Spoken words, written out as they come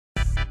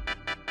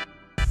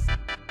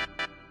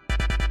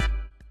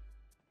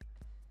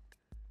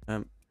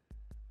Um,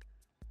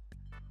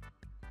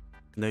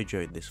 no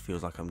joke, this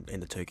feels like I'm in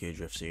the Tokyo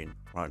Drift scene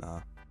right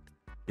now.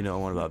 You know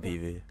what I'm on about,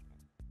 PV?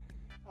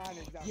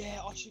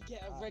 Yeah, I should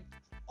get a red.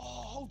 Oh,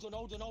 hold on.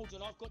 I've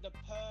got the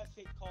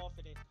perfect car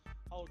for this.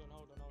 Hold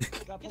on.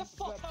 Get the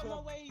fuck out of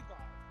my way, bro.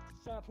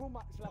 Shall I pull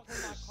my car?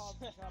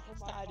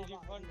 Started in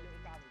front of me.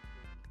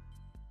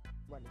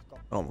 When it's got.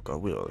 Oh my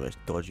god, we are the most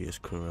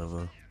dodgiest crew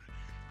ever.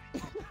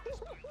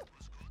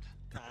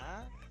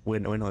 Huh? We're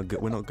not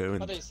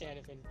going. I don't see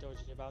anything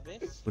dodgy about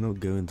this. We're not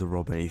going to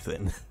rob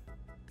anything.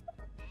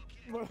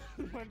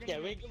 Yeah,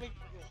 we're going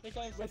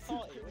for a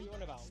party. What are you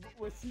on about?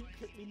 We're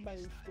secretly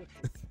male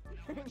strippers.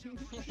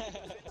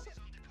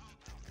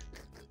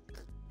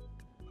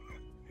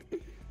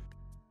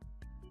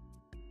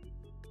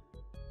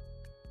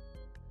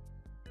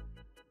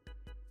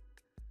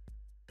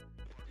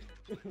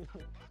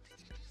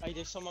 Hey,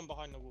 there's someone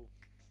behind the wall.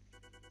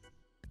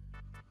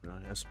 No,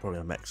 that's probably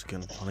a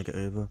Mexican trying to get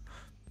over.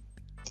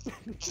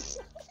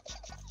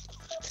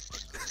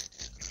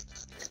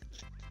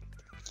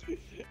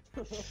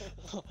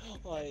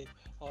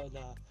 Oh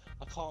nah,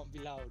 I can't be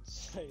loud,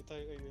 so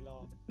don't make me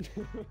laugh.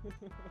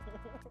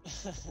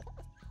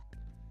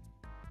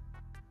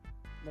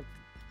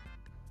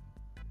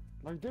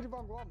 No, you did the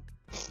wrong one.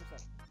 Put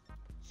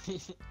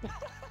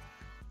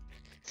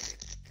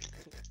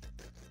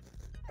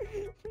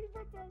it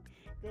back down.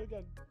 Go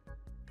again.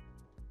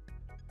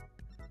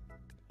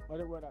 I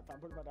didn't work that time.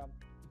 Put it back down.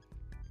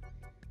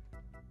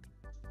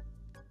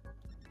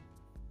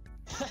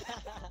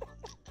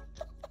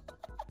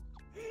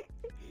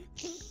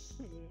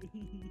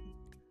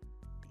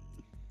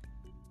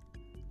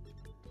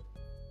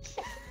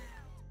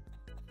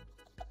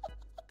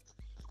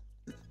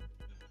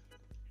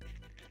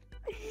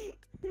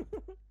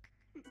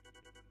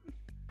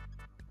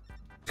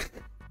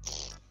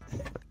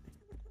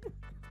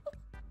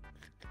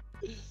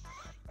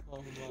 Oh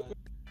my.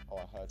 Oh, I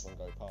heard one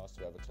go past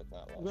whoever took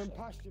that last Went shot.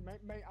 past you,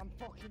 mate. I'm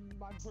fucking.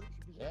 My butt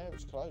should be. Yeah, it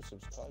was close,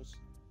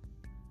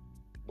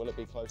 Will it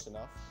be close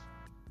enough?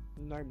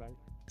 No, mate.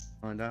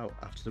 Find out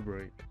after the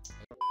break.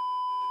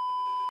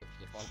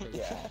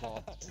 Yeah.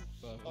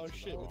 Oh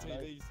shit, the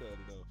TV's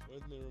turning off.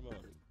 Where's my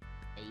remote?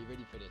 Are you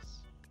ready for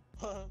this?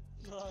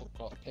 No.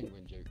 Class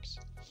penguin jokes.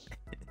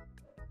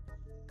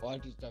 Why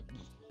does that?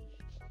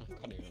 I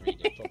can't even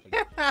read it properly.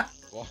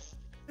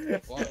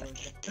 Why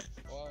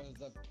was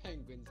the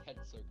penguin's head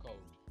so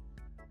cold?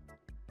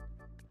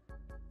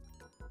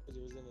 Because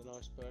it was in an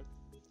iceberg.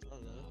 I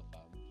don't know.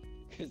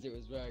 Because it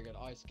was wearing an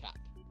ice cap.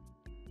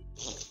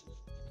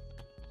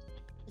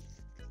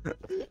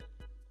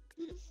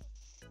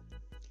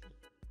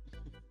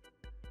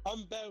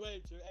 I'm bare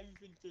way to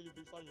everything's gonna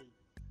be funny.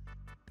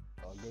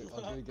 I'm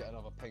gonna get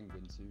another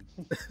penguin soon.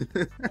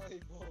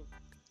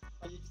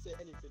 I you say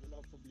anything and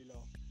I'll probably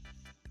laugh.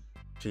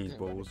 Cheese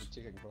Where did balls. the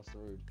chicken cross the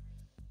road.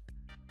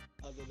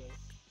 I don't know.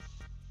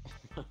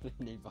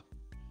 Neither.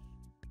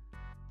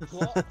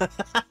 What?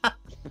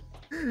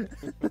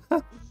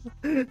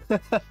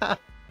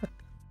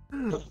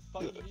 What the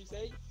fuck did you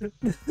say?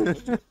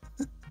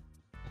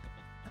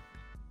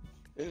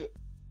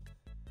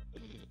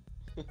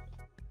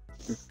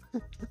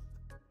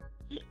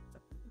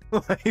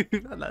 Why you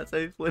found that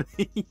so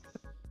funny?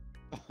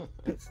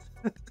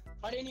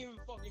 I didn't even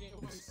fucking hear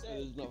what you said.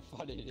 It's not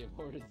funny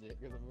anymore, is it?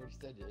 Because I've already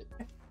said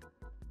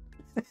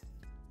it.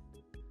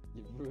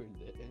 You've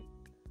ruined it.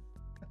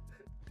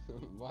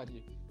 Why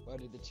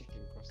did the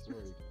chicken cross the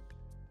road?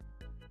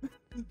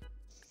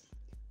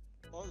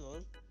 I don't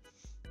know.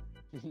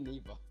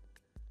 Neither.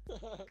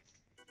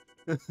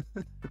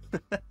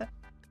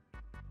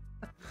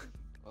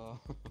 Oh.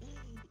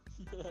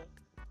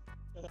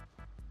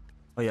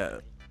 Oh yeah.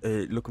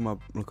 Look at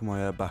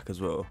my back as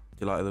well. Do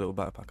you like the little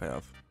backpack I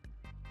have?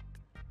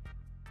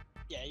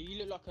 Yeah, you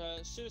look like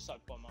a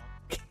suicide bomber.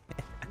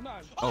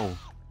 No. Oh.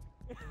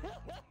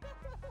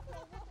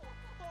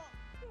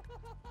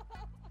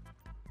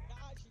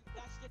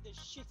 That scared the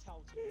shit out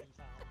of me,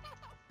 fam.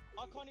 I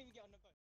can't even get on the boat.